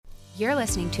You're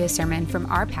listening to a sermon from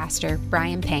our pastor,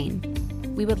 Brian Payne.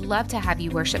 We would love to have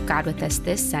you worship God with us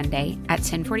this Sunday at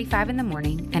 10:45 in the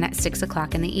morning and at 6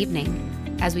 o'clock in the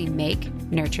evening as we make,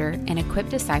 nurture, and equip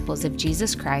disciples of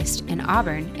Jesus Christ in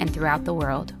Auburn and throughout the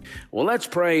world. Well, let's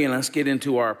pray and let's get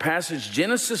into our passage,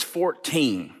 Genesis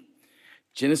 14.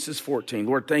 Genesis 14.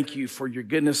 Lord, thank you for your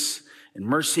goodness and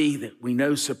mercy that we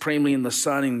know supremely in the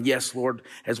Son. And yes, Lord,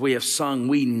 as we have sung,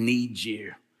 we need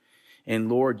you. And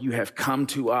Lord, you have come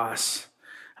to us,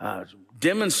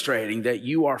 demonstrating that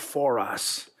you are for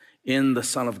us in the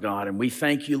Son of God. And we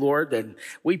thank you, Lord, that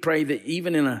we pray that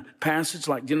even in a passage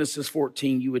like Genesis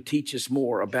 14, you would teach us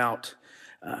more about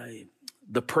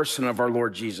the person of our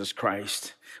Lord Jesus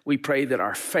Christ. We pray that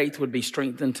our faith would be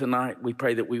strengthened tonight. We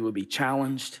pray that we would be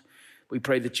challenged. We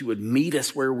pray that you would meet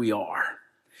us where we are.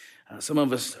 Some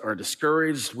of us are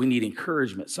discouraged. We need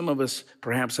encouragement. Some of us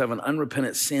perhaps have an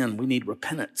unrepentant sin. We need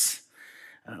repentance.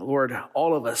 Lord,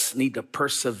 all of us need to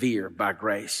persevere by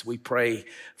grace. We pray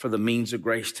for the means of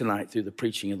grace tonight through the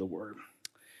preaching of the word.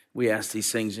 We ask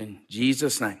these things in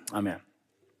Jesus' name. Amen.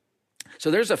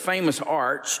 So there's a famous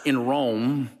arch in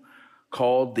Rome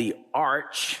called the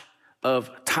Arch of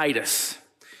Titus.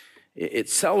 It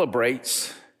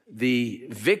celebrates the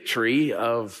victory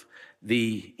of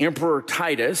the Emperor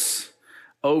Titus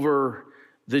over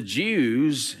the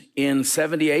Jews in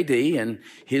 70 AD and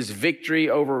his victory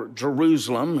over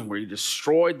Jerusalem, where he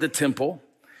destroyed the temple.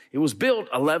 It was built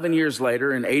 11 years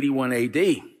later in 81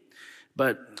 AD.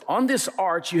 But on this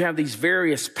arch, you have these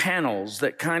various panels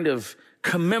that kind of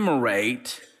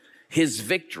commemorate his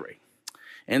victory.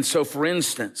 And so, for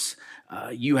instance,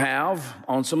 you have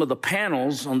on some of the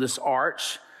panels on this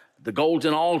arch, the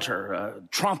golden altar,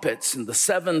 trumpets, and the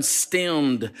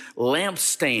seven-stemmed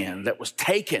lampstand that was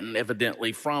taken,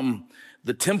 evidently, from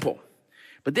the temple.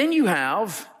 But then you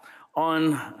have,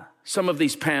 on some of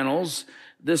these panels,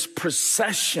 this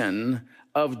procession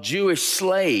of Jewish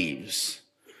slaves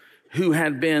who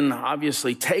had been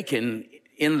obviously taken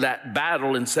in that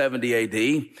battle in 70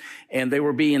 AD, and they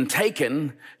were being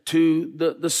taken to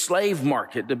the slave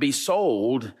market to be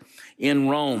sold in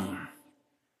Rome.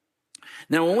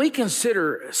 Now, when we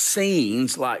consider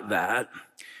scenes like that,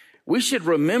 we should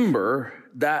remember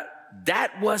that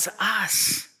that was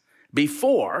us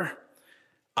before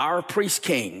our priest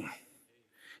king,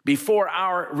 before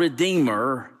our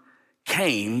Redeemer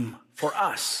came for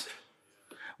us.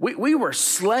 We were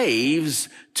slaves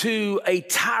to a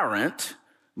tyrant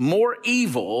more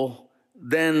evil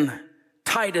than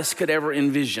Titus could ever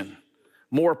envision,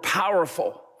 more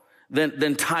powerful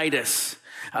than Titus.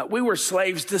 We were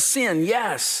slaves to sin,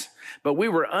 yes, but we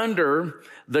were under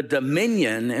the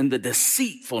dominion and the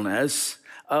deceitfulness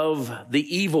of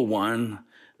the evil one,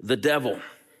 the devil.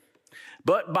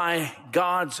 But by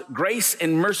God's grace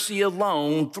and mercy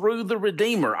alone, through the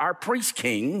Redeemer, our priest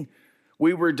king,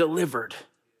 we were delivered.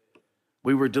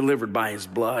 We were delivered by his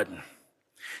blood.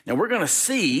 Now we're going to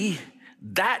see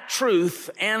that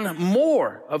truth and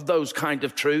more of those kind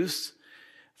of truths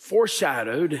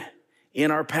foreshadowed in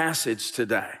our passage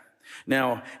today.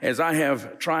 Now, as I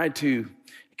have tried to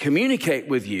communicate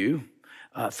with you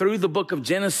through the book of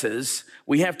Genesis,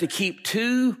 we have to keep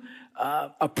two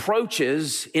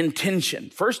approaches in tension.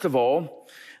 First of all,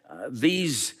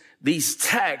 these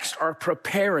texts are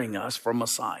preparing us for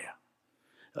Messiah.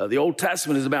 The Old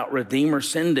Testament is about Redeemer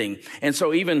sending. And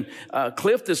so even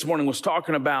Cliff this morning was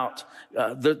talking about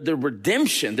the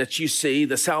redemption that you see,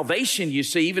 the salvation you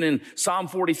see, even in Psalm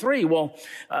 43. Well,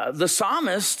 the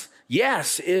psalmist,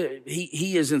 yes,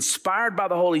 he is inspired by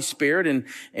the Holy Spirit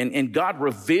and God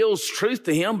reveals truth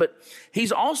to him, but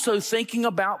he's also thinking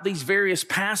about these various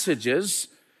passages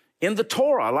in the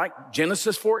Torah, like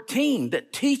Genesis 14,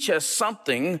 that teach us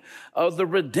something of the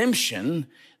redemption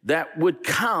that would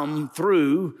come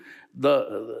through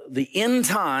the end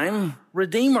time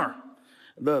Redeemer,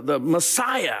 the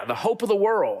Messiah, the hope of the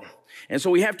world. And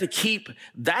so we have to keep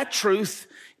that truth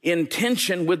in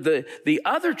tension with the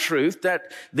other truth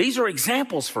that these are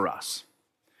examples for us.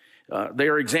 They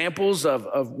are examples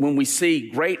of when we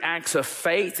see great acts of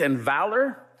faith and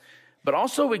valor, but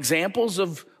also examples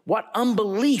of what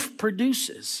unbelief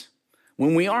produces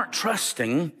when we aren't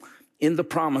trusting in the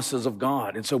promises of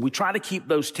God. And so we try to keep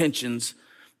those tensions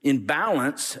in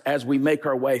balance as we make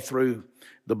our way through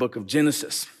the book of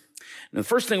Genesis. And the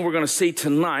first thing we're going to see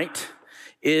tonight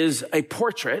is a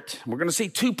portrait. We're going to see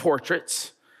two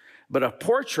portraits, but a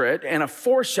portrait and a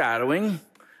foreshadowing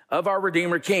of our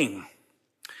Redeemer King.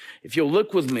 If you'll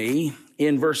look with me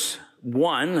in verse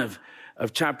 1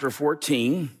 of chapter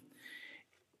 14,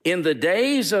 in the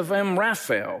days of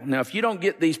Amraphel. Now, if you don't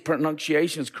get these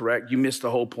pronunciations correct, you miss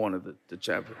the whole point of the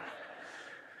chapter.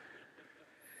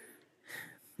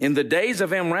 In the days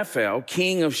of Amraphel,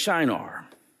 king of Shinar,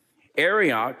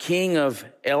 Arioch, king of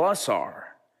Elasar,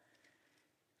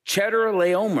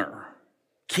 Chedorlaomer,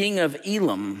 king of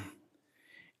Elam,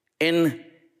 and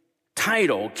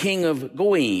Tidal, king of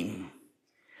Goim.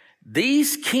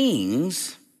 These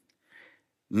kings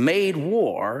made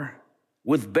war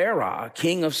with Bera,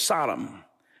 king of Sodom,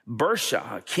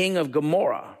 Bersha, king of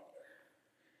Gomorrah,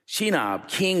 Shinab,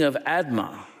 king of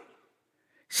Admah,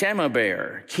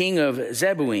 Shamaber, king of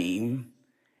Zeboim,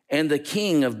 and the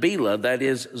king of Bela, that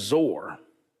is Zor.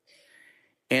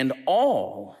 And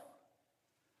all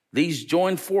these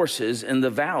joined forces in the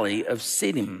valley of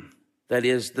Siddim, that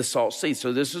is the Salt Sea.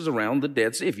 So this is around the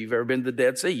Dead Sea. If you've ever been to the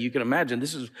Dead Sea, you can imagine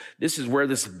this is where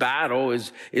this battle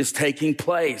is taking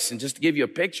place. And just to give you a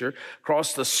picture,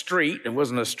 across the street, it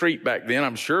wasn't a street back then,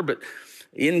 I'm sure, but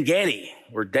in Gedi,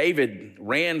 where David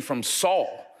ran from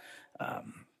Saul,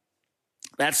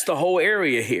 that's the whole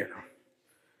area here.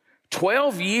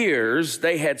 12 years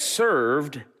they had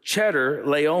served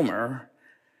Chedorlaomer,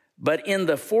 but in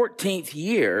the 14th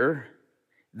year,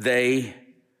 they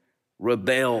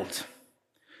rebelled.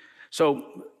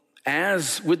 So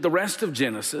as with the rest of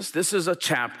Genesis, this is a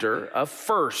chapter of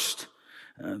first.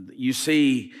 You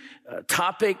see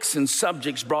topics and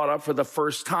subjects brought up for the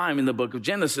first time in the book of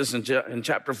Genesis. In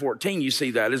chapter 14, you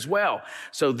see that as well.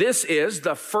 So this is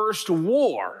the first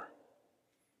war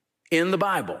in the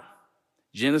Bible,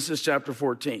 Genesis chapter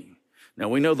 14. Now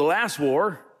we know the last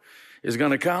war is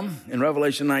going to come in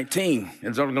Revelation 19.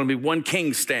 There's only going to be one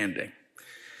king standing.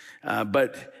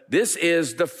 But this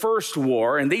is the first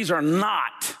war, and these are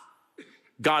not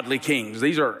godly kings.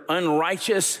 These are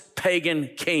unrighteous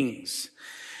pagan kings.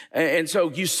 And so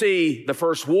you see the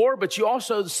first war, but you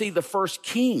also see the first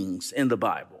kings in the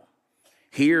Bible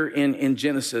here in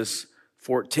Genesis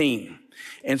 14.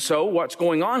 And so what's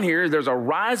going on here, there's a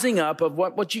rising up of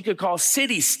what you could call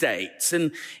city-states.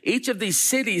 And each of these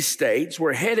city-states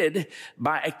were headed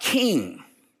by a king.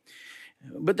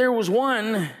 But there was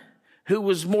one who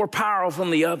was more powerful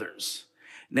than the others.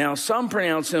 Now, some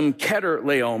pronounce him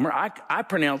Chedorlaomer. I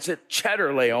pronounce it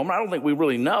Chedorlaomer. I don't think we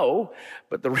really know,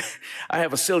 but I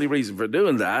have a silly reason for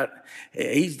doing that.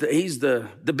 He's the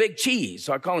big cheese,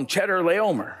 so I call him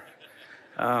Chedorlaomer.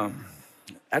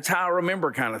 That's how I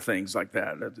remember kind of things like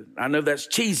that. I know that's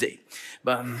cheesy,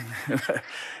 but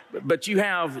you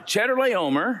have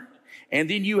Chedorlaomer, and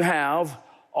then you have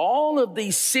all of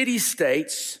these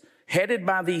city-states headed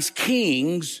by these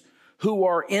kings who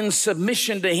are in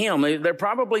submission to him. They're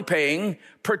probably paying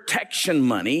protection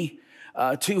money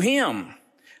to him.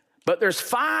 But there's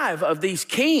 5 of these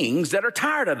kings that are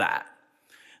tired of that.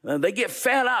 They get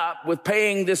fed up with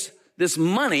paying this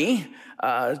money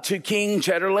to King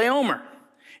Chedorlaomer.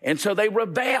 And so they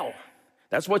rebel.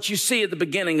 That's what you see at the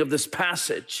beginning of this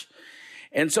passage.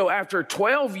 And so after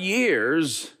 12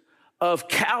 years of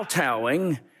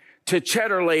kowtowing to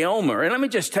Chedorlaomer, and let me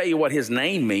just tell you what his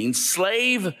name means,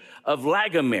 slave of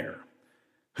Lagomir,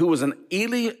 who was an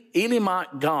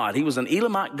Elamite god. He was an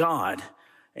Elamite god.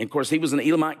 And of course, he was an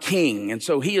Elamite king. And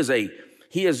so he is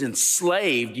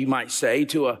enslaved, you might say,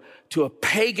 to a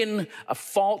pagan, a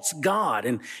false god.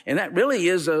 And that really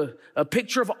is a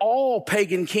picture of all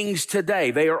pagan kings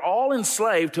today. They are all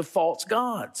enslaved to false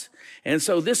gods. And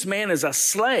so this man is a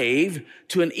slave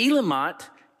to an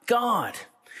Elamite god.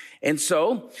 And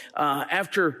so,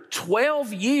 after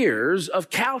 12 years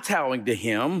of kowtowing to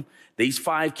him, these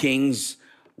 5 kings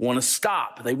want to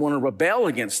stop. They want to rebel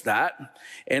against that.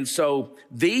 And so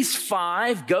these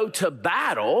 5 go to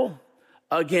battle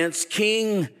against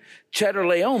King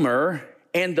Chedorlaomer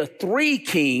and the 3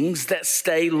 kings that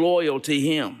stay loyal to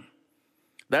him.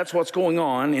 That's what's going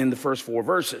on in the first 4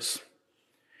 verses.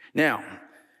 Now,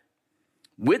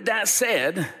 with that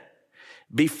said,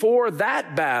 before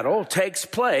that battle takes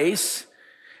place,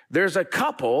 there's a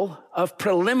couple of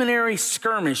preliminary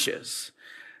scrimmages,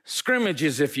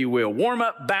 if you will,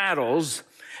 warm-up battles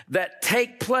that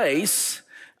take place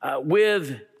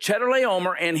with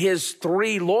Chedorlaomer and his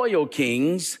 3 loyal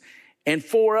kings and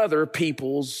 4 other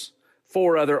peoples,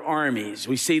 4 other armies.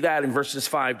 We see that in verses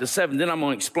 5 to 7. Then I'm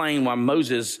going to explain why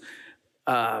Moses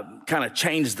kind of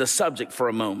changed the subject for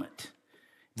a moment.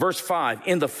 Verse 5,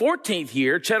 in the 14th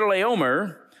year,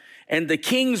 Chedorlaomer and the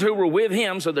kings who were with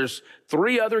him, so there's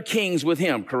 3 other kings with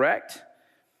him, correct?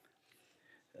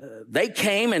 They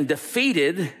came and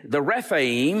defeated the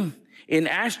Rephaim in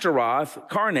Ashtaroth,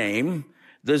 Karnaim,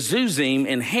 the Zuzim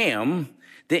in Ham,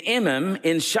 the Emim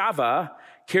in Shava,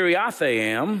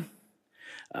 Kiriathaim,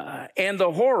 and the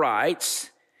Horites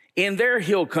in their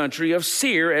hill country of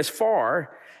Seir as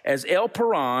far as El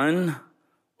Paran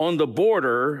on the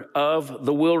border of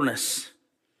the wilderness.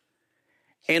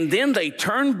 And then they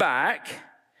turned back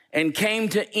and came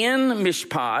to En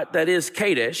Mishpat, that is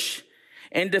Kadesh,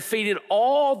 and defeated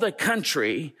all the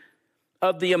country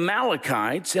of the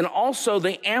Amalekites and also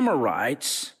the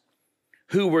Amorites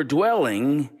who were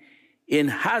dwelling in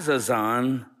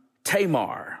Hazazon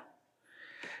Tamar.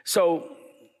 So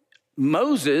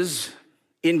Moses,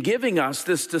 in giving us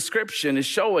this description, is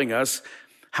showing us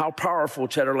how powerful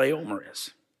Chedorlaomer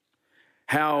is,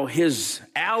 how his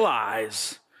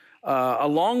allies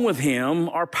along with him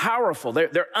are powerful.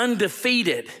 They're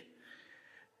undefeated.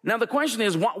 Now, the question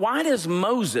is, why does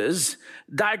Moses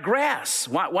digress?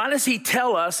 Why does he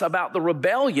tell us about the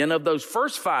rebellion of those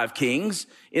first 5 kings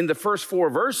in the first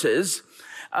 4 verses?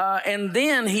 And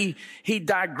then he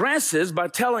digresses by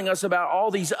telling us about all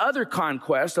these other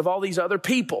conquests of all these other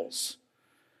peoples.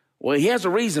 Well, he has a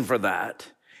reason for that.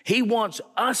 He wants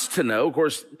us to know, of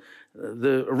course,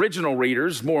 the original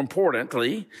readers, more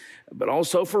importantly, but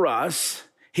also for us,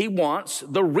 he wants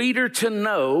the reader to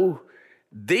know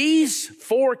these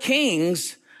 4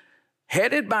 kings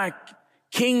headed by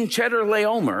King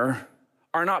Chedorlaomer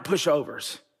are not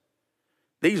pushovers.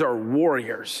 These are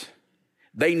warriors.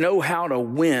 They know how to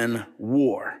win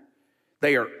war.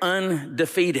 They are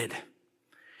undefeated.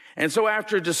 And so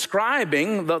after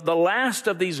describing the last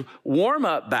of these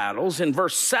warm-up battles in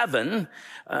verse 7,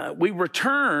 we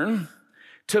return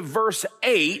to verse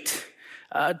 8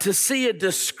 to see a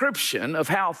description of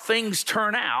how things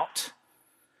turn out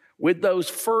with those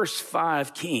first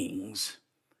 5 kings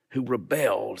who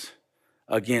rebelled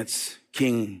against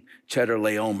King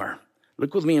Chedorlaomer.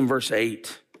 Look with me in verse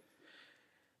 8.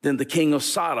 Then the king of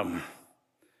Sodom,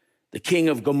 the king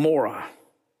of Gomorrah,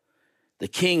 the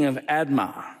king of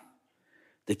Admah,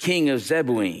 the king of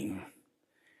Zeboim,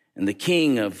 and the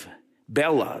king of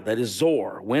Bela, that is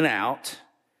Zor, went out,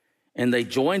 and they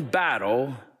joined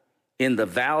battle in the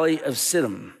valley of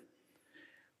Siddim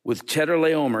with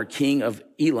Chedorlaomer, king of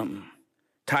Elam,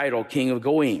 Tidal, king of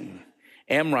Goim,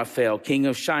 Amraphel, king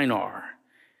of Shinar,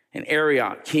 and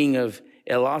Arioch, king of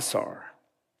Elasar.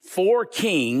 4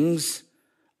 kings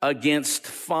against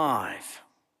 5.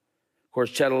 Of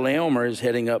course, Chedorlaomer is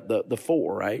heading up the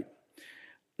 4, right?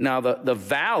 Now, the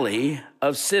valley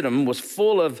of Siddim was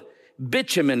full of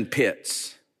bitumen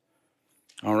pits,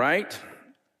 all right?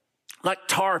 Like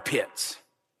tar pits.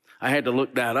 I had to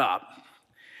look that up.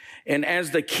 And as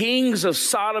the kings of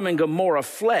Sodom and Gomorrah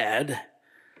fled,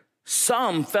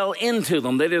 some fell into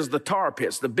them. That is the tar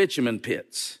pits, the bitumen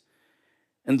pits.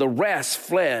 And the rest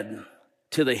fled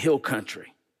to the hill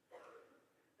country.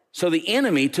 So the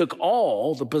enemy took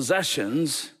all the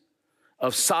possessions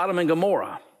of Sodom and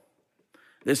Gomorrah.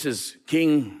 This is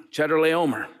King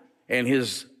Chedorlaomer and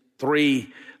his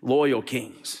 3 loyal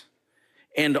kings,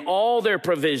 and all their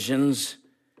provisions,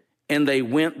 and they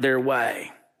went their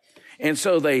way. And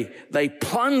so they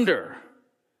plunder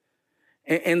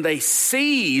and they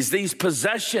seize these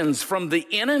possessions from the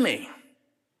enemy.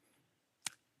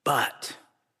 But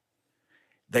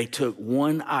they took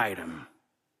one item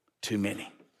too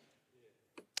many.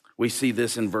 We see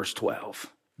this in verse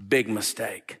 12. Big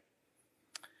mistake.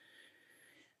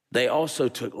 They also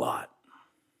took Lot,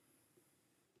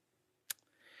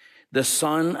 the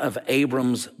son of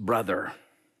Abram's brother,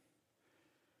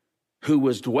 who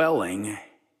was dwelling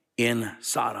in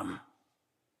Sodom,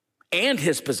 and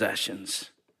his possessions,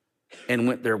 and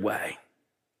went their way.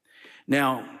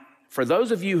 Now, for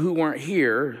those of you who weren't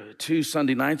here 2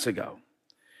 Sunday nights ago,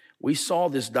 we saw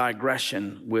this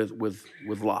digression with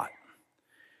Lot.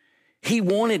 He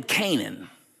wanted Canaan,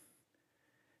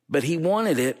 but he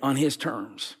wanted it on his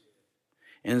terms.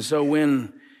 And so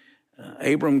when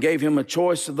Abram gave him a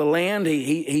choice of the land,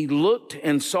 he looked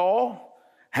and saw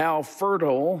how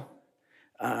fertile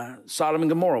Sodom and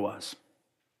Gomorrah was.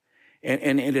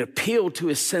 And it appealed to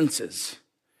his senses.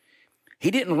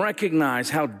 He didn't recognize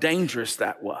how dangerous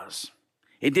that was.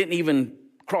 It didn't even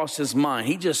cross his mind.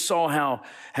 He just saw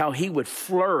how he would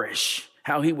flourish,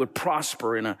 how he would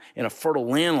prosper in a fertile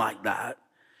land like that.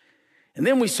 And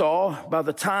then we saw, by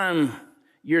the time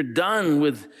you're done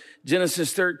with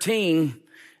Genesis 13,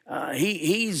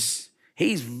 he's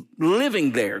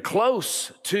living there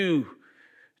close to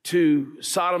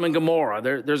Sodom and Gomorrah.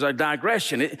 There's a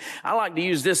digression. I like to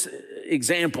use this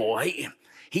example.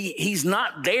 He's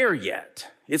not there yet.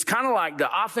 It's kind of like the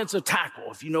offensive tackle,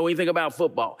 if you know anything about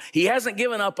football. He hasn't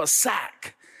given up a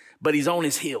sack, but he's on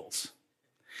his heels.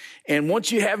 And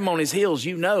once you have him on his heels,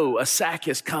 you know a sack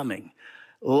is coming.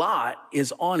 Lot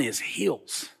is on his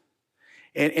heels.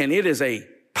 And it is a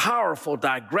powerful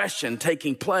digression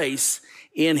taking place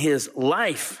in his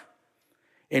life.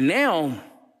 And now,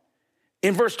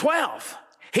 in verse 12,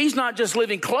 he's not just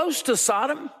living close to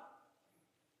Sodom.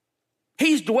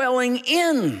 He's dwelling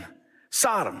in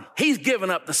Sodom. He's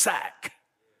given up the sack.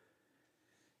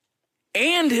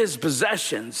 And his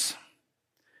possessions.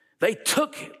 They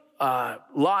took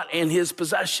Lot and his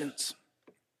possessions.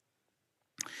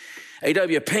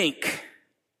 A.W. Pink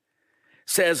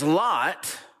says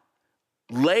Lot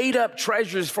laid up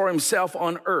treasures for himself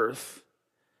on earth,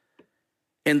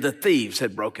 and the thieves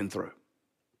had broken through.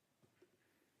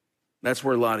 That's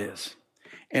where Lot is.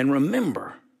 And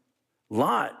remember,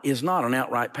 Lot is not an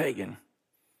outright pagan.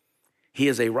 He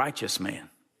is a righteous man.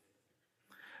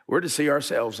 We're to see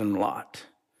ourselves in Lot.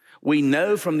 We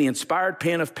know from the inspired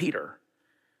pen of Peter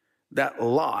that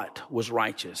Lot was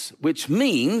righteous, which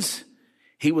means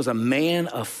he was a man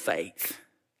of faith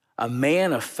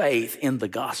in the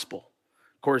gospel.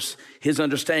 Of course, his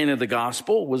understanding of the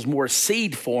gospel was more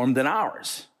seed form than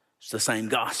ours. It's the same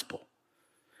gospel.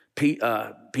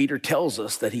 Peter tells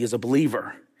us that he is a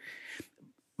believer.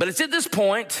 But it's at this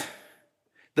point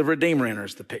the Redeemer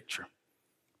enters the picture.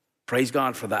 Praise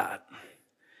God for that.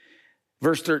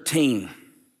 Verse 13.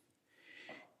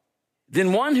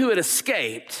 Then one who had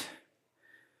escaped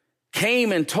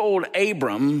came and told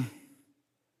Abram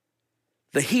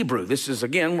the Hebrew. This is,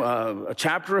 again, a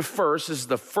chapter of first. This is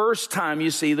the first time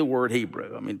you see the word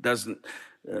Hebrew. I mean, it doesn't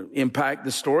impact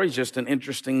the story. It's just an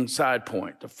interesting side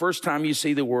point. The first time you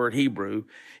see the word Hebrew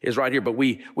is right here. But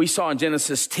we saw in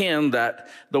Genesis 10 that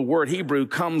the word Hebrew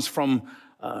comes from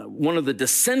one of the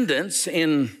descendants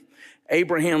in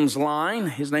Abraham's line.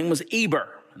 His name was Eber,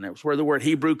 and that's where the word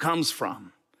Hebrew comes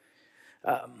from.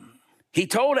 He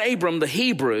told Abram the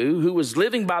Hebrew, who was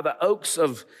living by the oaks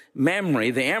of Mamre,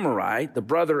 the Amorite, the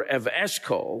brother of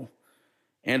Eshcol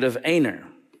and of Aner.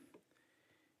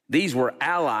 These were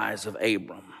allies of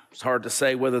Abram. It's hard to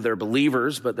say whether they're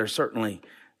believers, but they're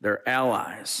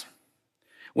allies.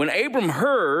 When Abram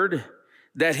heard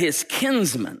that his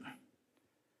kinsman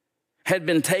had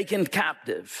been taken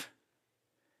captive,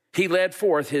 he led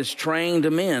forth his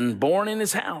trained men born in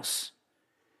his house,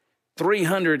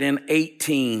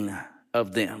 318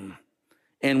 of them,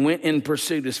 and went in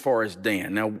pursuit as far as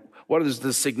Dan. Now, what is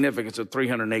the significance of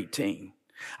 318?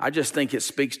 I just think it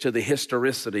speaks to the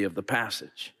historicity of the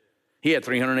passage. He had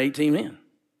 318 men.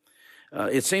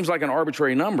 It seems like an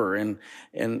arbitrary number,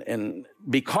 and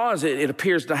because it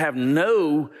appears to have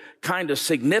no kind of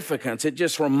significance, it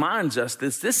just reminds us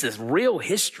this is real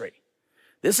history.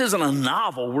 This isn't a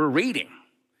novel we're reading.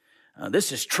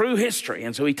 This is true history.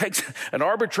 And so he takes an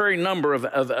arbitrary number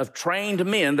of trained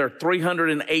men. There are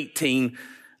 318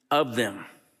 of them.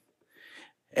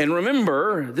 And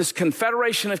remember, this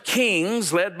confederation of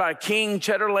kings led by King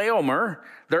Chedorlaomer,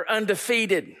 they're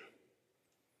undefeated.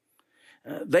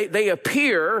 They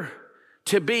appear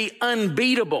to be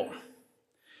unbeatable.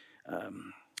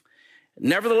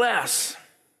 Nevertheless,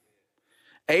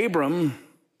 Abram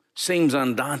seems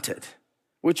undaunted,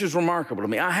 which is remarkable to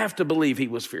me. I have to believe he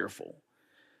was fearful,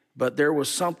 but there was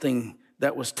something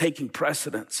that was taking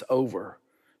precedence over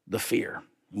the fear.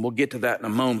 And we'll get to that in a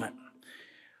moment.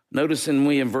 Notice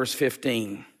in verse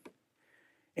 15,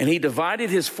 and he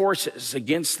divided his forces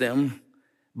against them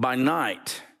by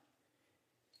night,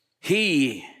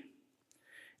 he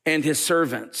and his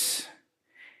servants,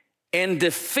 and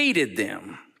defeated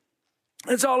them.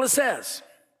 That's all it says.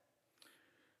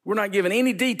 We're not given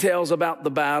any details about the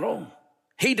battle.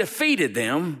 He defeated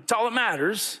them. That's all that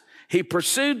matters. He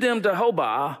pursued them to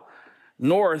Hobah,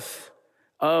 north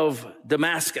of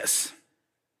Damascus.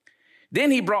 Then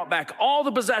he brought back all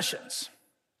the possessions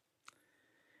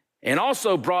and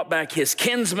also brought back his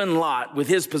kinsman Lot with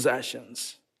his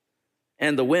possessions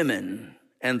and the women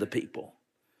and the people.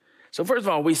 So first of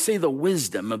all, we see the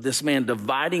wisdom of this man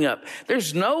dividing up.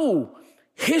 There's no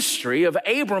history of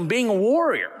Abram being a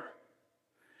warrior.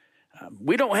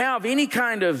 We don't have any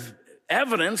kind of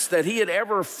evidence that he had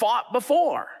ever fought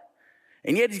before.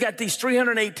 And yet he's got these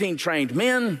 318 trained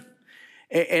men,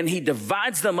 and he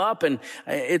divides them up. And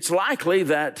it's likely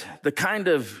that the kind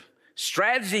of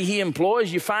strategy he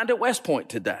employs, you find at West Point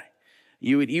today.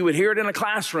 You would hear it in a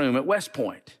classroom at West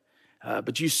Point.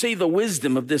 But you see the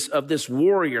wisdom of this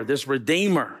warrior, this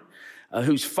redeemer,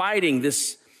 who's fighting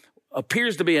this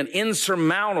appears to be an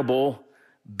insurmountable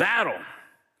battle.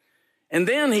 And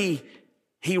then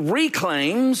he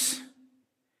reclaims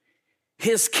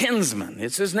his kinsman.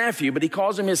 It's his nephew, but he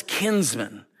calls him his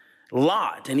kinsman,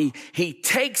 Lot. And he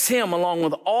takes him along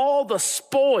with all the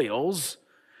spoils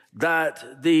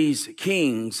that these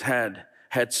kings had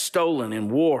stolen in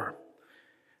war.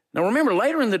 Now remember,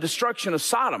 later in the destruction of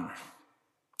Sodom,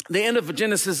 the end of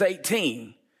Genesis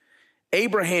 18,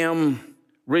 Abraham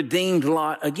redeemed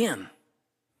Lot again.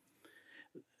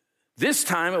 This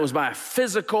time it was by a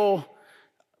physical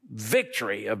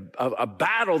victory, a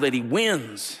battle that he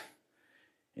wins.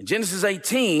 In Genesis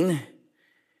 18,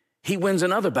 he wins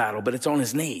another battle, but it's on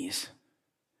his knees.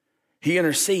 He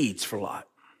intercedes for Lot.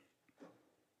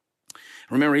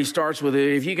 Remember, he starts with,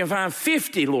 if you can find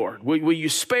 50, Lord, will you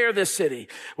spare this city?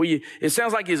 It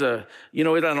sounds like he's at an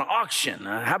auction.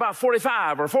 How about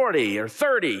 45 or 40 or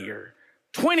 30 or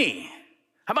 20?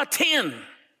 How about 10?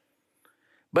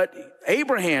 But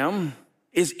Abraham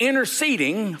is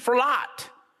interceding for Lot.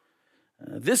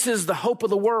 This is the hope of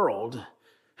the world,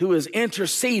 who is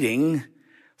interceding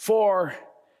for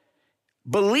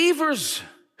believers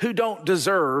who don't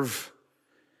deserve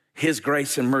his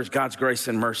grace and mercy, God's grace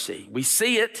and mercy. We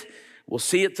see it. We'll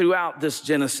see it throughout this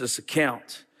Genesis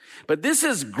account. But this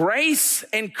is grace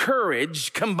and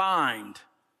courage combined.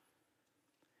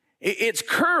 It's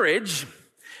courage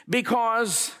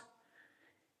because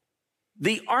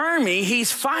the army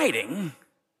he's fighting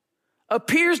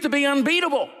appears to be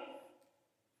unbeatable.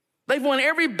 They've won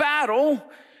every battle.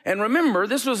 And remember,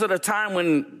 this was at a time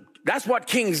when that's what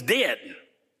kings did.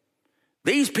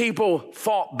 These people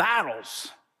fought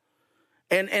battles.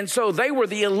 And so they were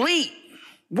the elite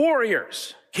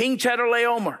warriors, King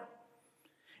Chedorlaomer.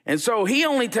 And so he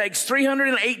only takes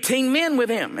 318 men with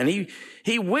him. And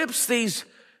he whips these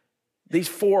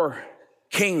 4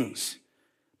 kings.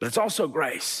 But it's also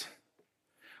grace.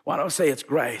 Why do I say it's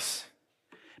grace?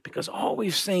 Because all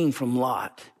we've seen from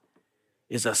Lot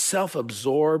is a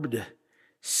self-absorbed,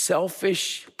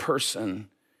 selfish person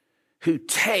who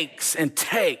takes and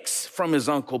takes from his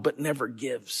uncle but never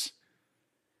gives.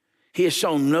 He has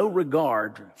shown no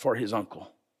regard for his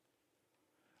uncle.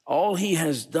 All he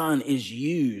has done is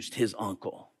used his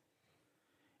uncle.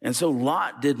 And so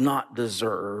Lot did not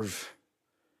deserve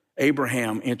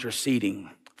Abraham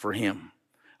interceding for him,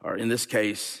 or in this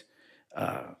case,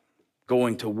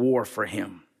 going to war for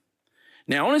him.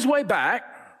 Now, on his way back,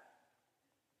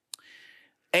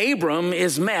 Abram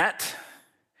is met,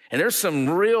 and there's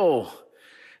some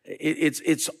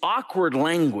it's awkward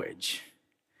language,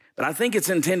 but I think it's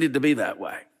intended to be that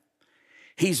way.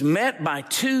 He's met by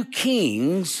 2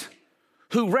 kings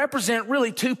who represent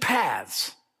really 2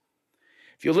 paths.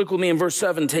 If you look with me in verse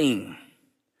 17,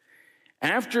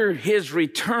 after his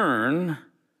return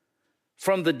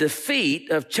from the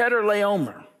defeat of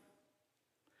Chedorlaomer,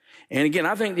 and again,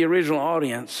 I think the original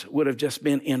audience would have just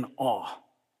been in awe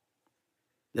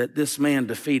that this man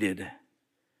defeated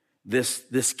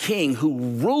this king who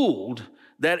ruled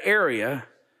that area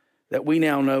that we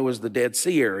now know as the Dead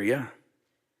Sea area.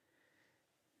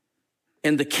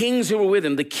 And the kings who were with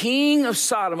him, the king of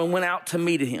Sodom went out to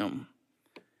meet him.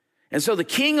 And so the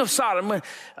king of Sodom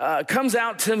comes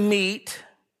out to meet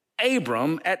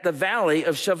Abram at the valley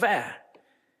of Shaveh.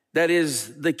 That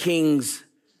is the king's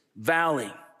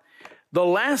valley. The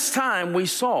last time we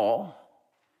saw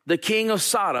the king of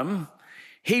Sodom,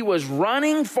 he was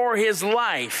running for his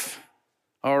life,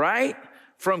 all right,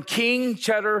 from King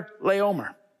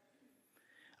Chedorlaomer.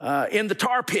 In the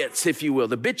tar pits, if you will,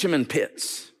 the bitumen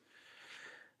pits.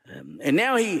 And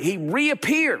now he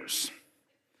reappears.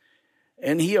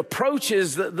 And he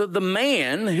approaches the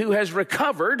man who has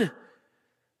recovered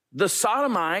the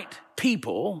Sodomite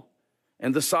people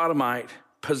and the Sodomite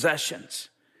possessions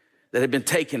that had been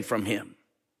taken from him.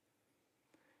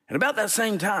 And about that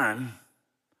same time,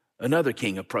 another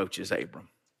king approaches Abram.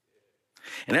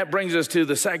 And that brings us to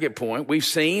the second point. We've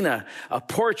seen a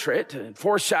portrait, a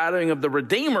foreshadowing of the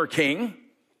Redeemer King.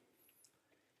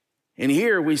 And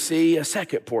here we see a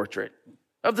second portrait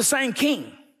of the same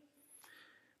king.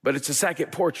 But it's a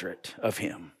second portrait of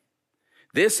him.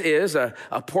 This is a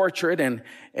portrait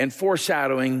and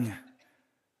foreshadowing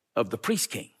of the priest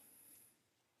king.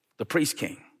 The priest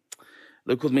king.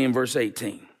 Look with me in verse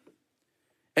 18.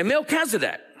 And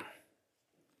Melchizedek.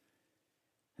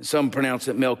 Some pronounce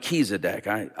it Melchizedek.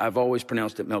 I've always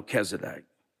pronounced it Melchizedek.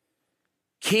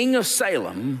 King of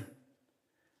Salem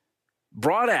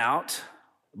brought out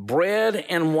bread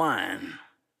and wine.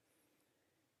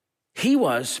 He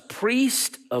was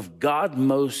priest of God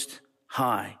Most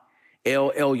High,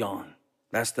 El Elyon.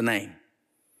 That's the name.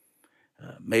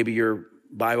 Maybe your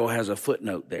Bible has a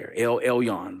footnote there. El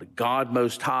Elyon, the God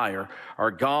Most High,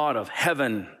 or God of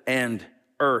heaven and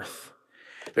earth.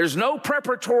 There's no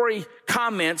preparatory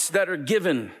comments that are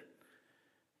given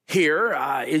here.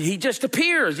 He just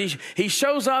appears. He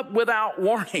shows up without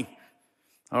warning.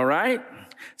 All right?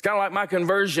 It's kind of like my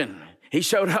conversion. He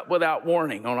showed up without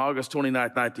warning on August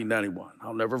 29th, 1991.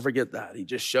 I'll never forget that. He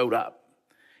just showed up,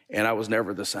 and I was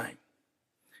never the same.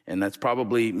 And that's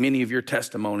probably many of your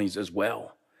testimonies as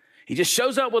well. He just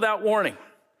shows up without warning.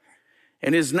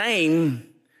 And his name,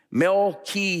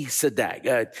 Melchizedek,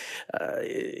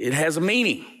 it has a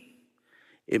meaning.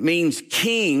 It means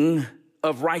king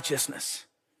of righteousness.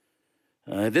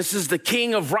 This is the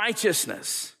king of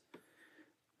righteousness.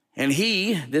 And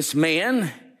this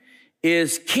man,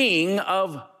 is king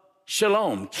of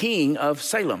Shalom, king of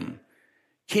Salem,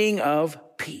 king of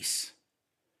peace.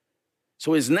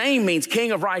 So his name means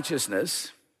king of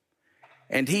righteousness,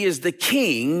 and he is the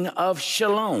king of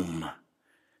Shalom,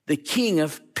 the king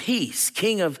of peace,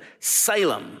 king of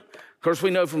Salem. Of course, we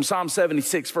know from Psalm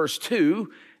 76, verse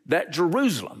 2, that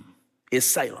Jerusalem is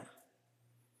Salem.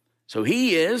 So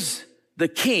he is the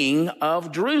king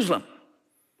of Jerusalem.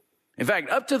 In fact,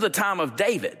 up to the time of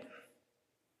David,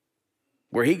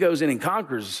 where he goes in and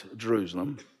conquers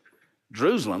Jerusalem,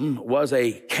 Jerusalem was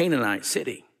a Canaanite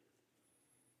city.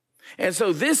 And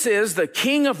so this is the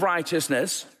king of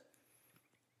righteousness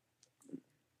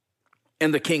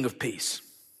and the king of peace.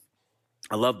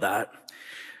 I love that.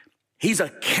 He's a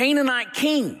Canaanite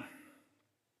king,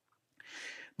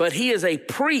 but he is a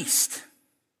priest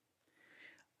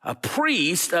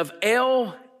of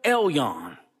El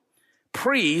Elyon,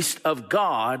 priest of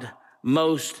God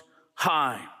Most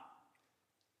High.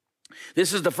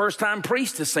 This is the first time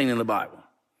priest is seen in the Bible.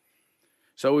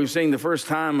 So we've seen the first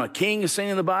time a king is seen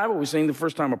in the Bible. We've seen the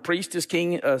first time a priest is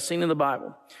seen in the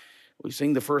Bible. We've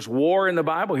seen the first war in the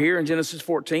Bible here in Genesis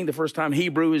 14. The first time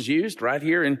Hebrew is used right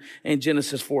here in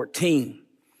Genesis 14.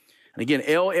 And again,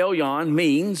 El Elyon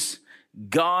means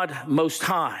God Most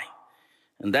High.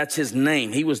 And that's his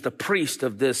name. He was the priest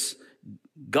of this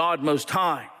God Most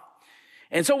High.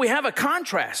 And so we have a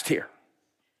contrast here.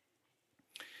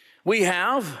 We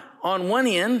have on one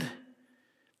end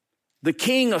the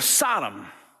king of Sodom.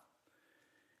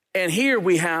 And here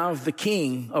we have the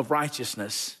king of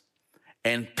righteousness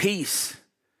and peace.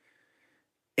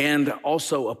 And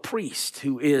also a priest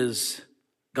who is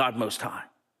God Most High,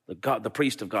 the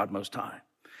priest of God Most High.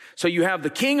 So you have the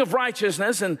king of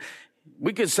righteousness, and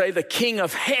we could say the king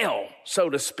of hell, so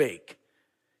to speak,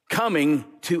 coming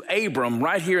to Abram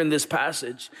right here in this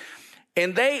passage.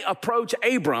 And they approach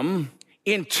Abram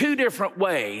in two different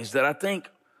ways that I think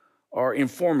are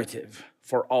informative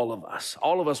for all of us.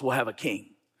 All of us will have a king.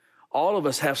 All of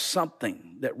us have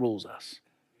something that rules us.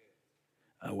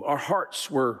 Our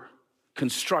hearts were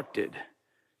constructed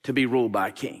to be ruled by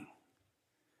a king.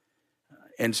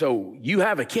 And so you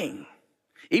have a king.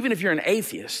 Even if you're an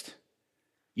atheist,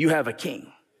 you have a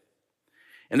king.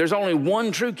 And there's only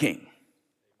one true king,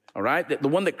 all right? The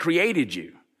one that created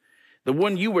you, the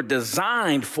one you were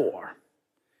designed for.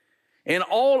 And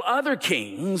all other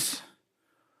kings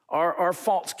are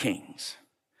false kings.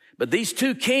 But these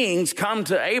two kings come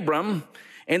to Abram,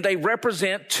 and they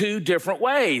represent two different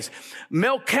ways.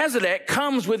 Melchizedek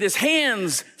comes with his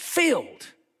hands filled,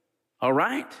 all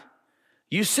right?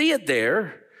 You see it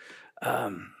there,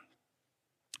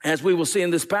 as we will see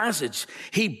in this passage.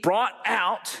 He brought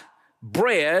out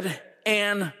bread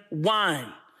and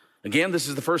wine. Again, this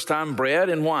is the first time bread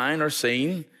and wine are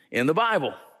seen in the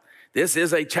Bible. This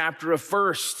is a chapter of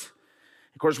first.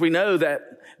 Of course, we know that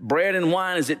bread and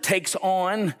wine, as it takes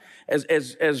on,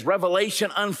 as Revelation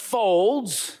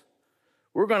unfolds,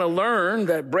 we're going to learn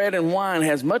that bread and wine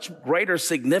has much greater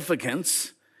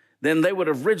significance than they would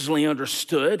have originally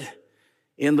understood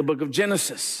in the book of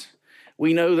Genesis.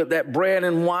 We know that bread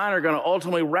and wine are going to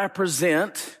ultimately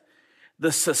represent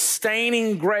the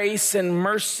sustaining grace and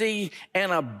mercy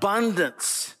and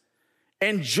abundance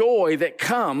and joy that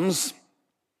comes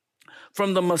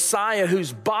from the Messiah,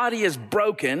 whose body is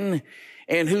broken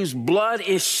and whose blood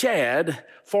is shed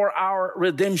for our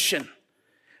redemption.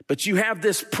 But you have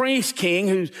this priest king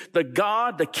who's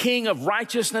the king of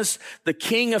righteousness, the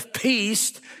king of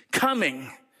peace, coming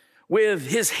with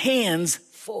his hands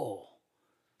full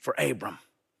for Abram.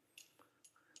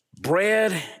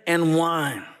 Bread and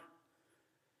wine.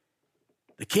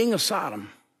 The king of Sodom,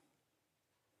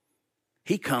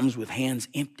 he comes with hands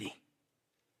empty.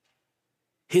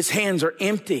 His hands are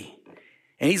empty.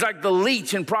 And he's like the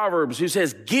leech in Proverbs who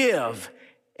says, give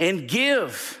and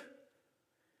give.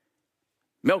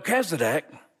 Melchizedek,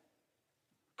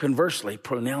 conversely,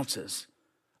 pronounces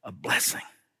a blessing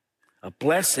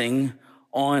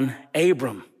on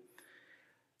Abram.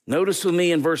 Notice with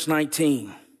me in verse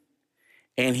 19,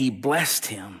 and he blessed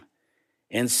him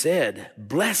and said,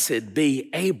 blessed be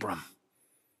Abram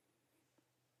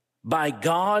by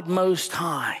God Most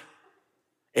High,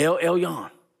 El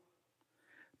Elyon,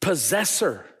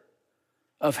 possessor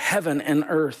of heaven and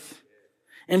earth.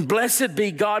 And blessed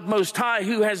be God Most High,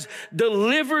 who has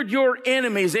delivered your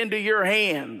enemies into your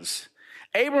hands.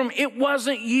 Abram, it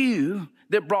wasn't you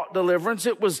that brought deliverance.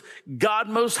 It was God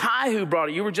Most High who brought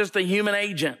it. You were just a human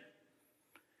agent.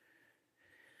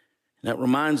 And that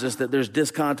reminds us that there's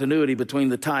discontinuity between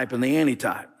the type and the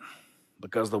antitype,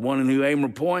 because the one in whom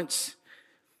Abram points,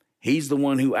 he's the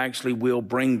one who actually will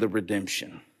bring the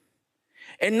redemption.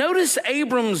 And notice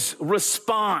Abram's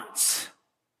response.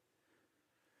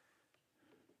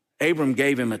 Abram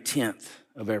gave him a tenth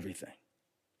of everything.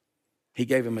 He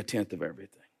gave him a tenth of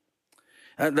everything.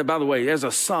 By the way, as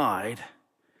a side,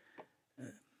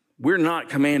 we're not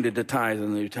commanded to tithe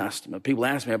in the New Testament. People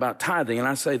ask me about tithing, and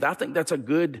I say, I think that's a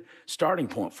good starting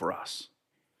point for us.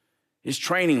 It's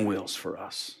training wheels for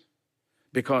us.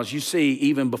 Because you see,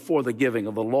 even before the giving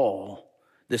of the law,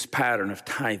 this pattern of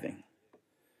tithing.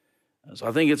 So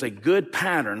I think it's a good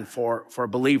pattern for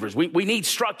believers. We need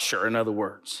structure, in other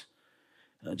words.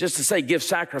 Just to say give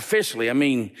sacrificially, I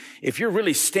mean, if you're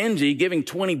really stingy, giving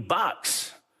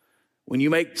 $20 when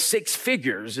you make six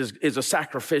figures is a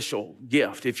sacrificial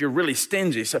gift, if you're really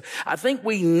stingy. So I think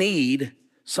we need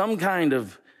some kind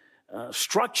of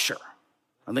structure.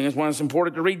 I think that's why it's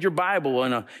important to read your Bible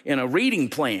in a reading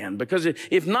plan, because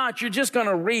if not, you're just going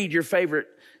to read your favorite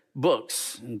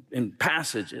books and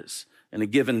passages in a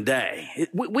given day.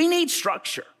 We need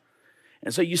structure.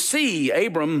 And so you see,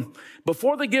 Abram,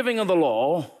 before the giving of the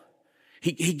law,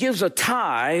 he gives a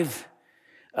tithe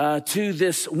to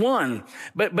this one.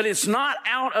 But it's not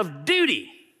out of duty.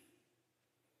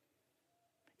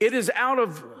 It is out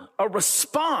of a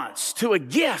response to a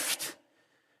gift.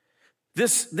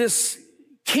 This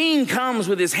king comes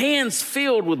with his hands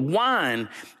filled with wine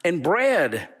and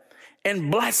bread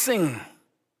and blessing.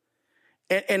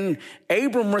 And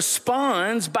Abram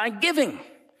responds by giving.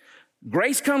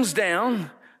 Grace comes down,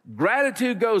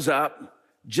 gratitude goes up,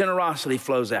 generosity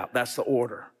flows out. That's the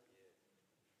order.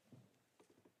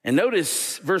 And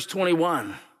notice verse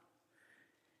 21.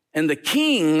 And the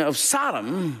king of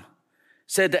Sodom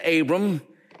said to Abram,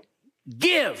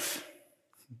 give.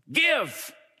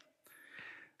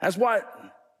 That's what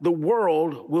the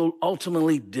world will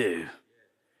ultimately do.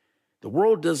 The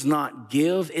world does not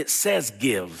give, it says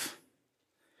give.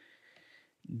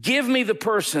 Give me the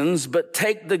persons, but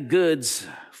take the goods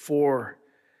for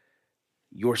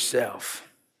yourself.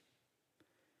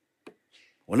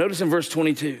 Well, notice in verse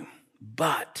 22,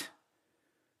 but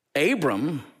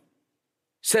Abram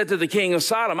said to the king of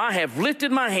Sodom, I have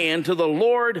lifted my hand to the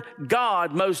Lord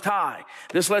God Most High.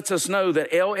 This lets us know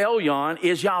that El Elyon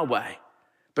is Yahweh,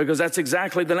 because that's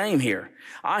exactly the name here.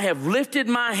 I have lifted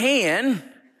my hand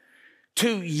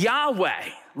to Yahweh.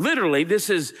 Literally, this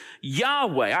is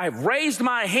Yahweh. I have raised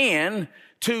my hand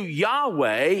to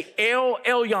Yahweh, El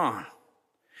Elyon.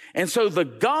 And so the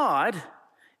God,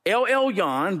 El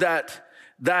Elyon,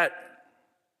 that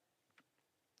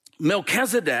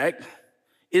Melchizedek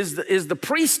is the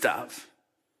priest of,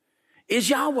 is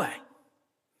Yahweh.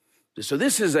 So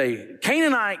this is a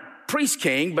Canaanite priest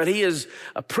king, but he is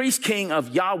a priest king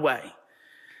of Yahweh.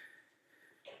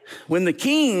 When the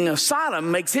king of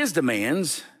Sodom makes his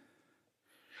demands,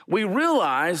 we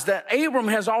realize that Abram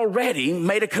has already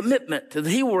made a commitment that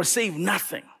he will receive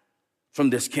nothing from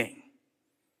this king.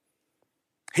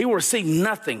 He will receive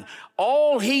nothing.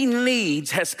 All he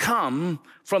needs has come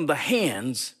from the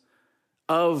hands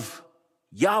of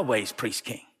Yahweh's priest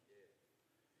king.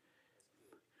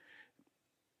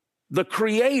 The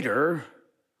Creator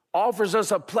offers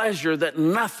us a pleasure that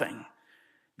nothing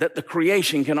that the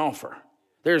creation can offer.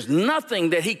 There's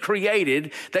nothing that he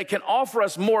created that can offer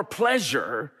us more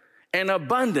pleasure and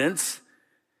abundance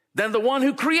than the one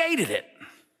who created it.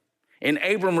 And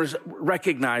Abram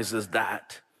recognizes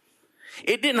that.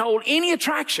 It didn't hold any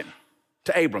attraction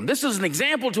to Abram. This is an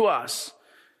example to us.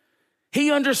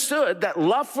 He understood that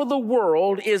love for the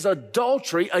world is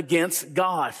adultery against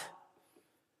God.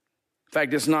 In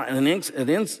fact, it's not an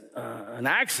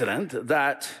accident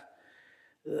that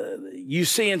you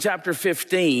see in chapter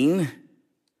 15,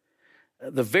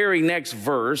 the very next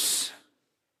verse,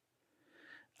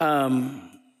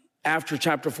 after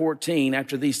chapter 14,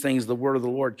 after these things, the word of the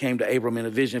Lord came to Abram in a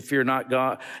vision. Fear not,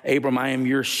 God, Abram, I am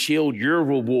your shield, your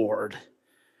reward.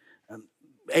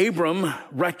 Abram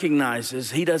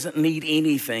recognizes he doesn't need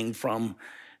anything from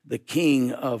the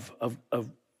king of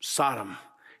Sodom.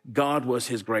 God was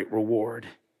his great reward.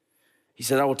 He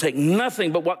said, I will take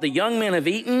nothing but what the young men have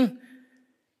eaten,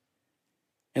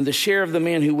 and the share of the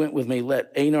men who went with me.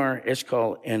 Let Anar,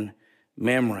 Eshcol, and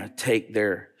Mamre take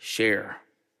their share.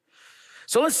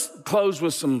 So let's close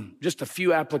with just a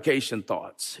few application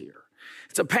thoughts here.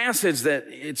 It's a passage that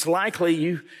it's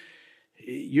likely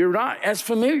you're not as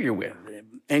familiar with.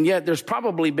 And yet there's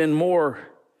probably been more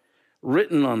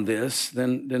written on this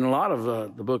than a lot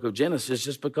of the book of Genesis,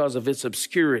 just because of its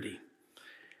obscurity.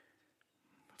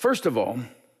 First of all,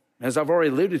 as I've already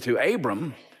alluded to,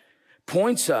 Abram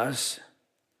points us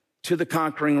to the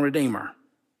conquering Redeemer.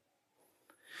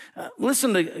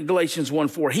 Listen to Galatians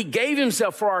 1:4. He gave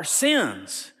himself for our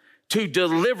sins to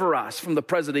deliver us from the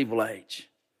present evil age.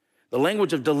 The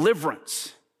language of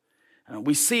deliverance.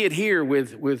 We see it here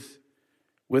with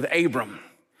Abram.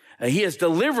 He has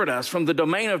delivered us from the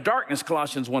domain of darkness,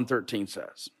 Colossians 1:13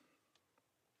 says,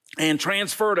 and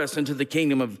transferred us into the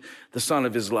kingdom of the Son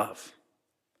of his love.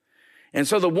 And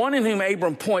so the one in whom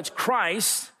Abram points,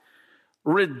 Christ,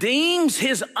 redeems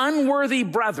his unworthy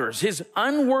brothers, his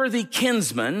unworthy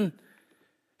kinsmen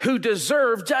who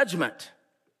deserve judgment.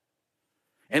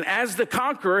 And as the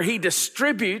conqueror, he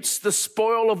distributes the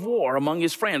spoil of war among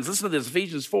his friends. Listen to this,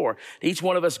 Ephesians 4. Each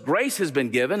one of us grace has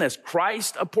been given as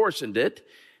Christ apportioned it.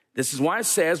 This is why it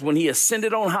says, when he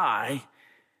ascended on high,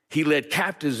 he led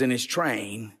captives in his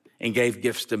train and gave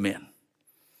gifts to men.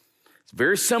 It's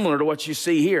very similar to what you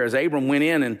see here as Abram went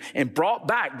in and brought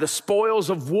back the spoils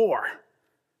of war.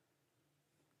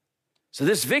 So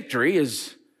this victory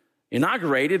is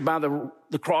inaugurated by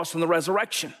the cross and the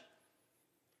resurrection.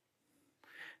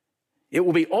 It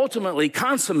will be ultimately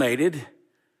consummated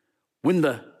when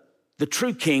the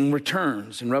true king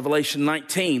returns. In Revelation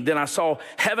 19, then I saw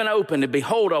heaven open, and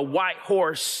behold, a white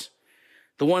horse,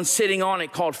 the one sitting on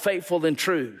it called Faithful and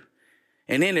True.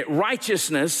 And in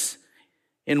righteousness,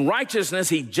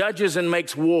 he judges and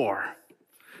makes war.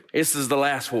 This is the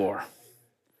last war.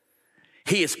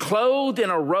 He is clothed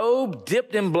in a robe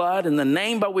dipped in blood, and the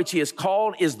name by which he is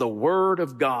called is the Word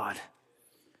of God.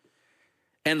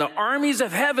 And the armies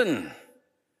of heaven,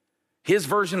 his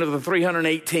version of the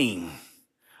 318,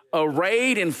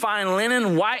 arrayed in fine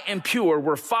linen, white and pure,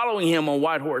 were following him on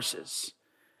white horses.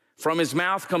 From his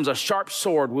mouth comes a sharp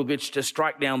sword with which to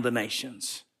strike down the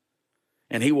nations,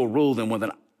 and he will rule them with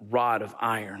a rod of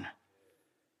iron.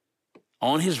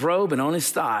 On his robe and on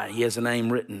his thigh, he has a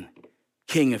name written,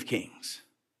 King of Kings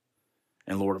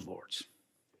and Lord of Lords.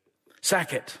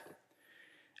 Second,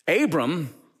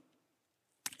 Abram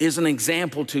is an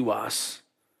example to us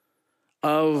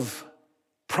of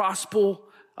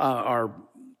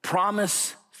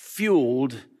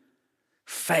promise-fueled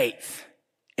faith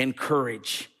and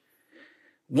courage.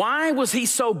 Why was he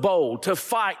so bold to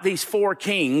fight these four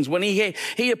kings when he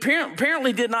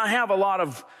apparently did not have a lot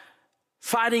of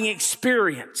fighting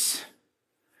experience?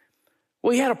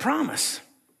 Well, he had a promise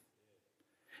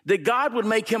that God would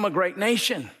make him a great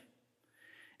nation.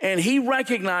 And he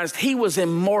recognized he was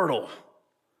immortal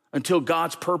until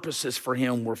God's purposes for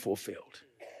him were fulfilled.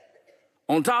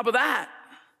 On top of that,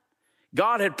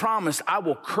 God had promised, I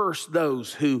will curse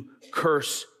those who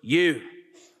curse you.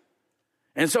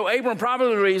 And so Abram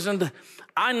probably reasoned,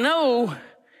 I know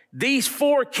these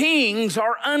four kings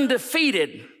are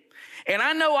undefeated. And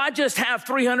I know I just have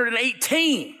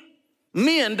 318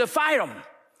 men to fight them.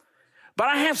 But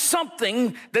I have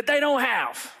something that they don't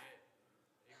have.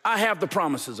 I have the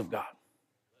promises of God.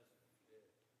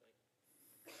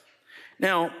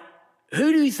 Now,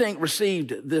 who do you think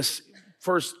received this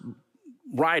first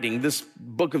writing, this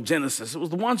book of Genesis? It was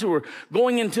the ones who were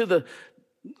going into the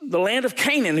land of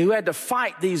Canaan, who had to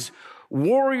fight these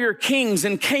warrior kings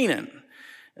in Canaan.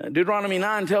 Deuteronomy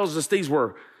 9 tells us they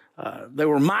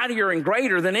were mightier and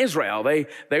greater than Israel.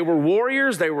 They were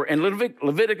warriors. And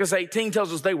Leviticus 18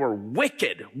 tells us they were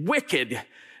wicked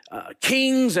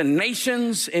kings and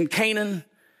nations in Canaan.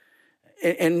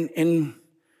 And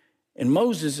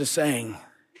Moses is saying,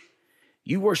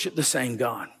 you worship the same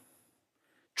God.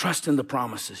 Trust in the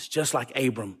promises, just like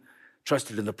Abram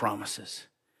trusted in the promises.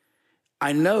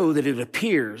 I know that it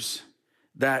appears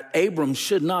that Abram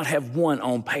should not have won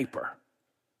on paper.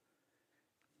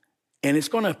 And it's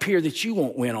going to appear that you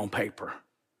won't win on paper.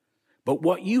 But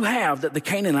what you have that the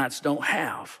Canaanites don't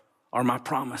have are my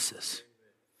promises.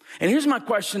 And here's my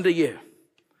question to you.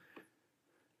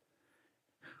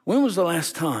 When was the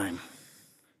last time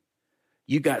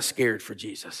you got scared for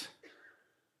Jesus?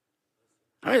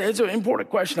 I mean, it's an important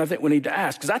question I think we need to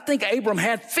ask, because I think Abram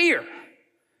had fear.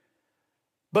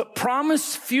 But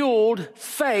promise-fueled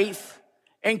faith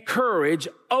and courage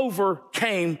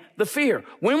overcame the fear.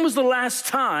 When was the last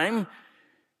time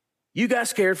you got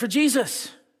scared for Jesus?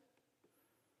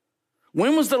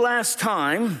 When was the last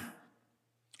time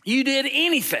you did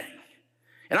anything?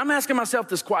 And I'm asking myself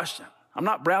this question. I'm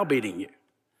not browbeating you.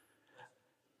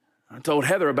 I told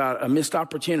Heather about a missed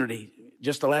opportunity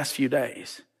just the last few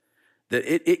days, that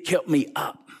it kept me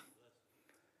up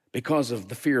because of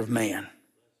the fear of man.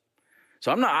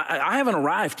 So I haven't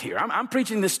arrived here. I'm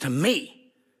preaching this to me.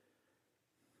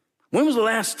 When was the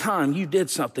last time you did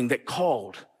something that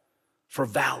called for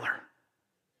valor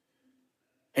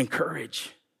and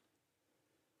courage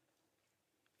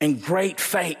and great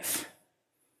faith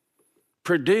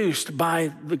produced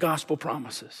by the gospel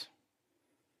promises.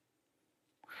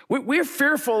 We're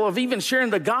fearful of even sharing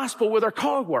the gospel with our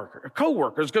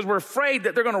co-workers because we're afraid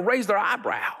that they're going to raise their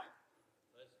eyebrow.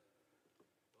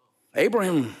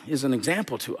 Abraham is an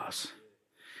example to us.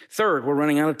 Third, we're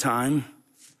running out of time.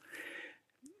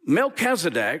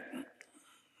 Melchizedek,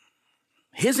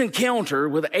 his encounter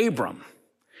with Abram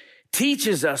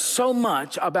teaches us so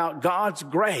much about God's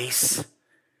grace,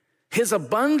 his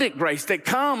abundant grace that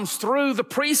comes through the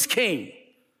priest king.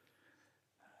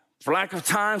 For lack of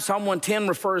time, Psalm 110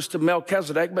 refers to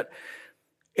Melchizedek, but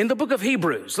in the book of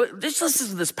Hebrews, just listen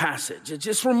to this passage. It's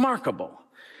just remarkable.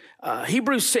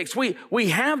 Hebrews 6, we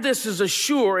have this as a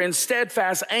sure and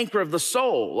steadfast anchor of the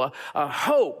soul, a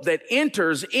hope that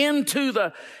enters into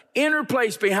the inner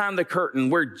place behind the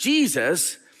curtain where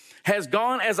Jesus has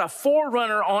gone as a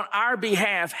forerunner on our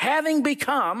behalf, having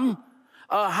become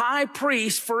a high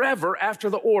priest forever after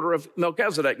the order of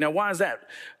Melchizedek. Now, why is that?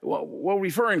 What we're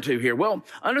referring to here? Well,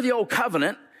 under the old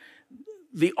covenant,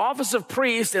 the office of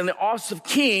priest and the office of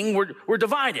king were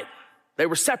divided. They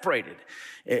were separated.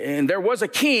 And there was a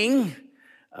king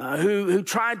who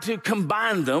tried to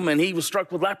combine them, and he was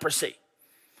struck with leprosy.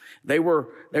 They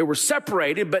were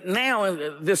separated, but now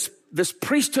this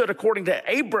priesthood, according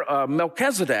to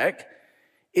Melchizedek,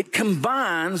 it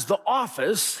combines the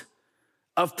office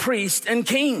of priest and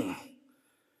king.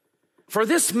 For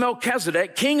this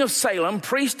Melchizedek, king of Salem,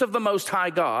 priest of the Most High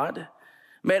God,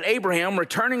 met Abraham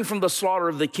returning from the slaughter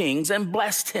of the kings and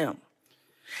blessed him.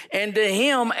 And to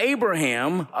him,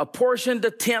 Abraham apportioned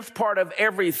the 10th part of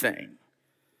everything.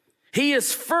 He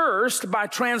is first by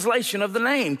translation of the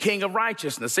name, King of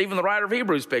Righteousness. Even the writer of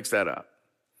Hebrews picks that up.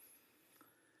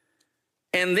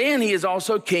 And then he is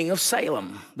also King of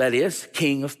Salem, that is,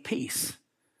 King of Peace.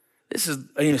 This is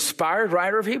an inspired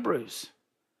writer of Hebrews.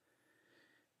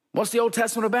 What's the Old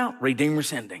Testament about? Redeemer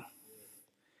sending.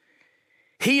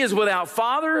 He is without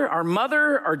father or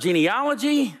mother or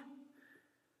genealogy,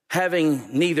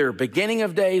 having neither beginning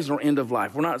of days nor end of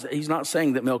life. He's not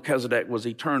saying that Melchizedek was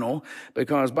eternal,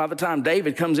 because by the time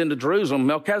David comes into Jerusalem,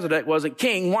 Melchizedek wasn't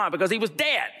king. Why? Because he was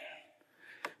dead.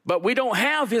 But we don't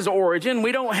have his origin.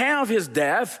 We don't have his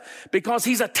death because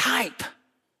he's a type,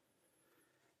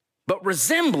 but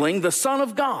resembling the Son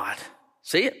of God.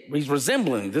 See it? He's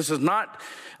resembling. This is not,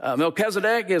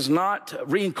 Melchizedek is not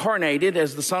reincarnated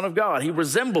as the Son of God. He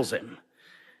resembles him.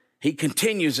 He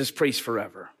continues as priest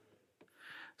forever.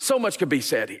 So much could be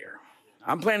said here.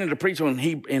 I'm planning to preach on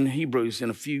in Hebrews in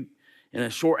a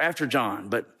short after John,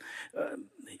 but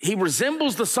he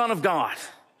resembles the Son of God.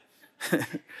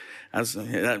 I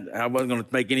wasn't going to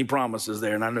make any promises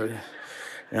there, and I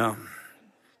know,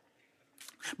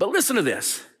 But listen to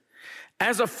this.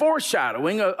 As a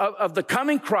foreshadowing of the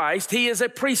coming Christ, he is a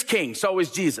priest king. So is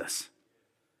Jesus.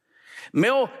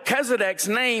 Melchizedek's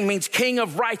name means king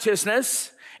of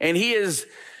righteousness, and his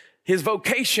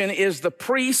vocation is the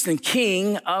priest and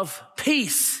king of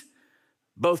peace.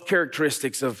 Both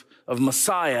characteristics of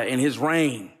Messiah in his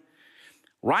reign.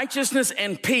 Righteousness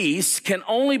and peace can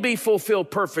only be fulfilled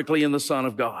perfectly in the Son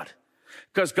of God.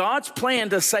 Because God's plan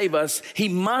to save us, he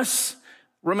must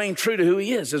remain true to who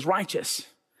he is, as righteous.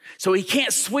 So he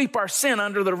can't sweep our sin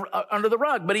under the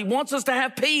rug, but he wants us to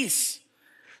have peace.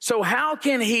 So how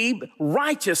can he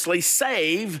righteously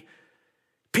save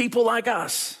people like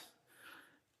us?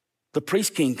 The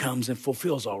priest king comes and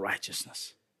fulfills all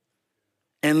righteousness.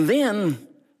 And then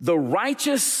the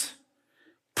righteous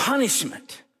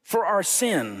punishment for our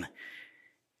sin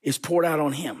is poured out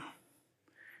on him.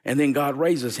 And then God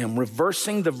raises him,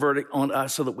 reversing the verdict on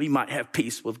us so that we might have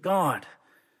peace with God.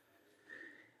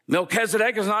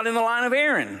 Melchizedek is not in the line of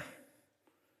Aaron,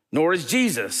 nor is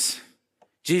Jesus.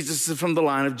 Jesus is from the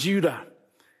line of Judah.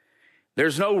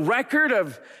 There's no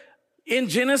record in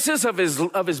Genesis of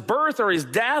his birth or his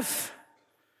death.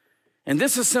 And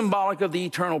this is symbolic of the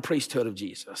eternal priesthood of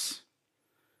Jesus.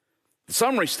 The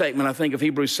summary statement, I think, of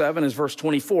Hebrews 7 is verse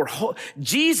 24.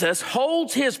 Jesus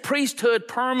holds his priesthood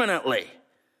permanently.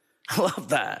 I love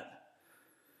that.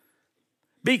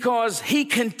 Because he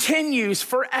continues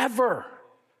forever.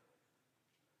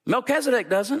 Melchizedek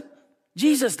doesn't.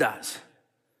 Jesus does.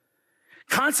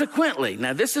 Consequently,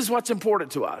 now this is what's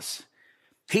important to us.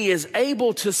 He is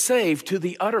able to save to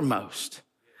the uttermost.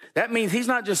 That means he's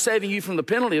not just saving you from the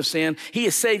penalty of sin. He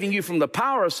is saving you from the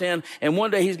power of sin. And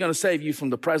one day he's going to save you from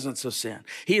the presence of sin.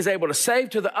 He is able to save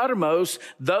to the uttermost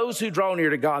those who draw near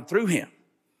to God through him.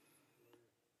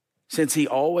 Since he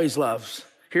always loves,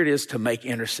 here it is, to make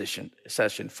intercession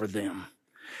for them.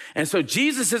 And so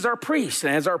Jesus is our priest.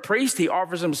 And as our priest, he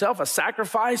offers himself as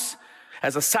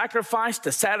a sacrifice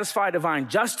to satisfy divine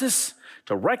justice,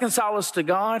 to reconcile us to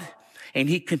God. and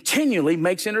he continually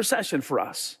makes intercession for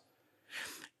us.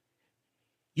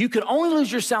 You can only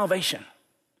lose your salvation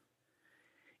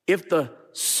if the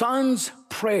Son's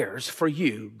prayers for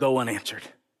you go unanswered.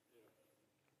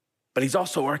 But he's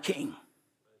also our King,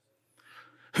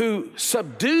 who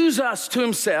subdues us to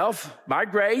himself by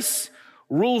grace,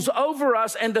 rules over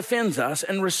us and defends us,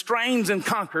 and restrains and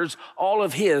conquers all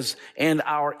of his and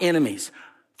our enemies.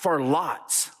 For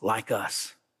Lots like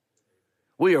us,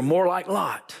 we are more like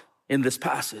Lot in this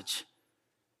passage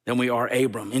than we are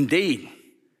Abram. Indeed,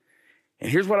 and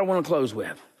here's what I want to close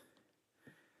with.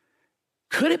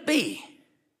 Could it be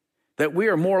that we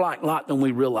are more like Lot than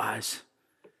we realize?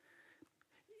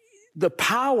 The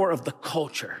power of the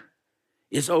culture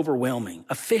is overwhelming.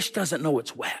 A fish doesn't know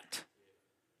it's wet.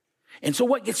 And so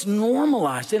what gets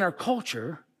normalized in our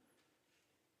culture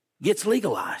gets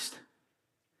legalized.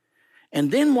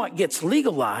 And then what gets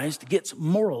legalized gets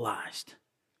moralized.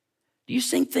 Do you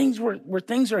think things where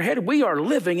things are headed? We are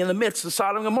living in the midst of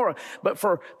Sodom and Gomorrah. But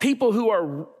for people who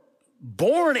are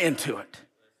born into it,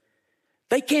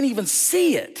 they can't even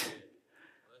see it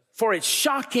for its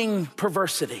shocking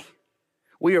perversity.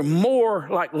 We are more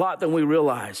like Lot than we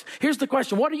realize. Here's the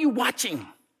question. What are you watching?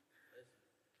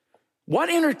 What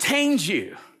entertains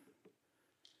you?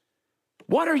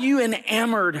 What are you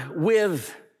enamored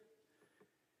with?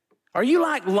 Are you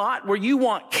like Lot where you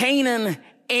want Canaan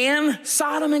and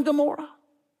Sodom and Gomorrah?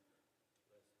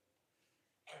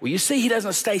 Well, you see, he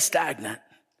doesn't stay stagnant.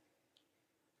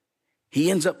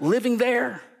 He ends up living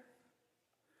there.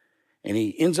 And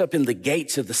he ends up in the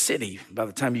gates of the city by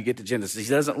the time you get to Genesis.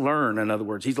 He doesn't learn, in other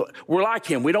words. We're like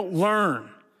him. We don't learn.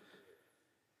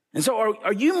 And so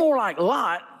are you more like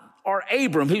Lot or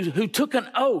Abram, who took an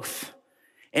oath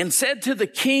and said to the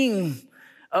king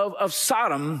of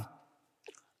Sodom,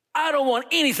 I don't want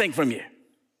anything from you.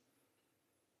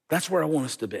 That's where I want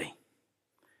us to be.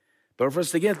 But for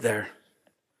us to get there,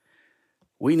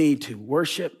 we need to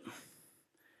worship.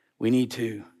 We need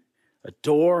to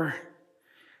adore.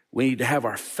 We need to have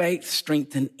our faith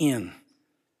strengthened in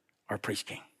our priest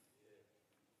king,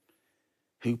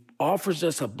 who offers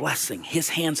us a blessing. His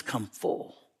hands come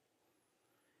full.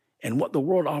 And what the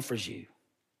world offers you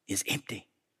is empty.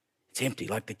 It's empty,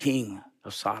 like the king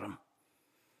of Sodom.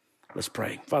 Let's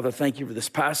pray. Father, thank you for this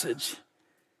passage.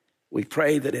 We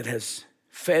pray that it has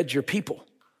fed your people.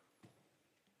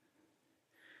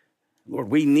 Lord,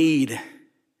 we need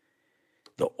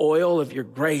the oil of your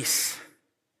grace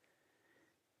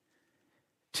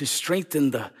to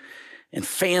strengthen and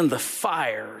fan the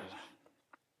fire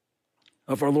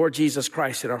of our Lord Jesus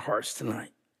Christ in our hearts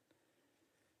tonight.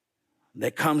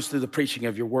 That comes through the preaching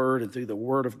of your word and through the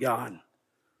word of God.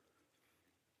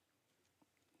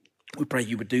 We pray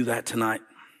you would do that tonight.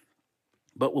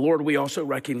 But Lord, we also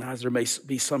recognize there may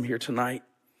be some here tonight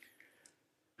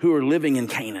who are living in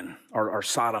Canaan or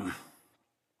Sodom.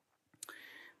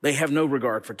 They have no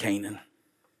regard for Canaan.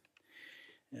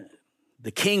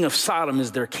 The king of Sodom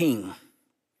is their king,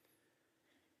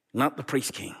 not the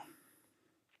priest king.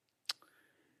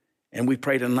 And we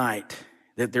pray tonight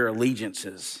that their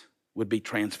allegiances would be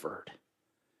transferred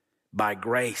by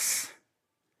grace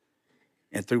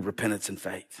and through repentance and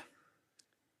faith.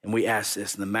 And we ask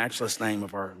this in the matchless name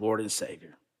of our Lord and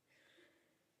Savior,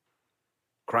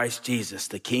 Christ Jesus,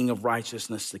 the King of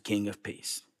righteousness, the King of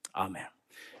peace. Amen.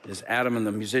 As Adam and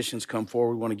the musicians come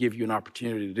forward, we want to give you an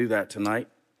opportunity to do that tonight.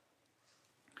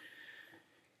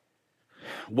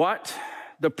 What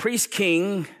the priest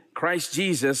king, Christ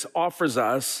Jesus, offers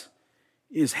us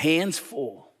is hands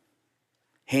full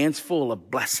of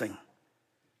blessing,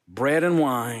 bread and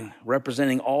wine,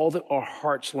 representing all that our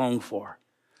hearts long for,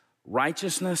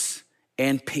 righteousness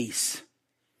and peace.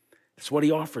 That's what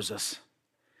he offers us.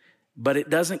 But it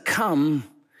doesn't come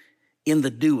in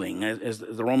the doing, as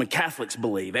the Roman Catholics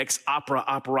believe, ex opere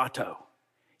operato.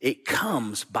 It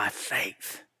comes by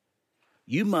faith.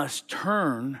 You must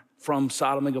turn from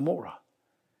Sodom and Gomorrah,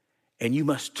 and you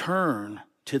must turn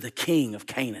to the King of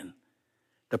Canaan,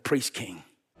 the priest king.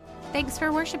 Thanks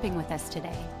for worshiping with us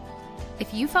today.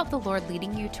 If you felt the Lord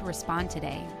leading you to respond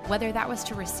today, whether that was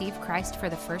to receive Christ for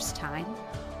the first time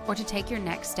or to take your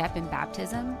next step in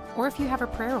baptism, or if you have a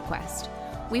prayer request,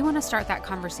 we want to start that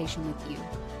conversation with you.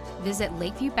 Visit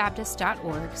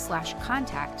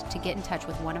lakeviewbaptist.org/contact to get in touch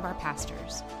with one of our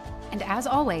pastors. And as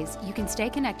always, you can stay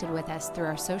connected with us through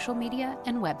our social media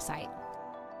and website.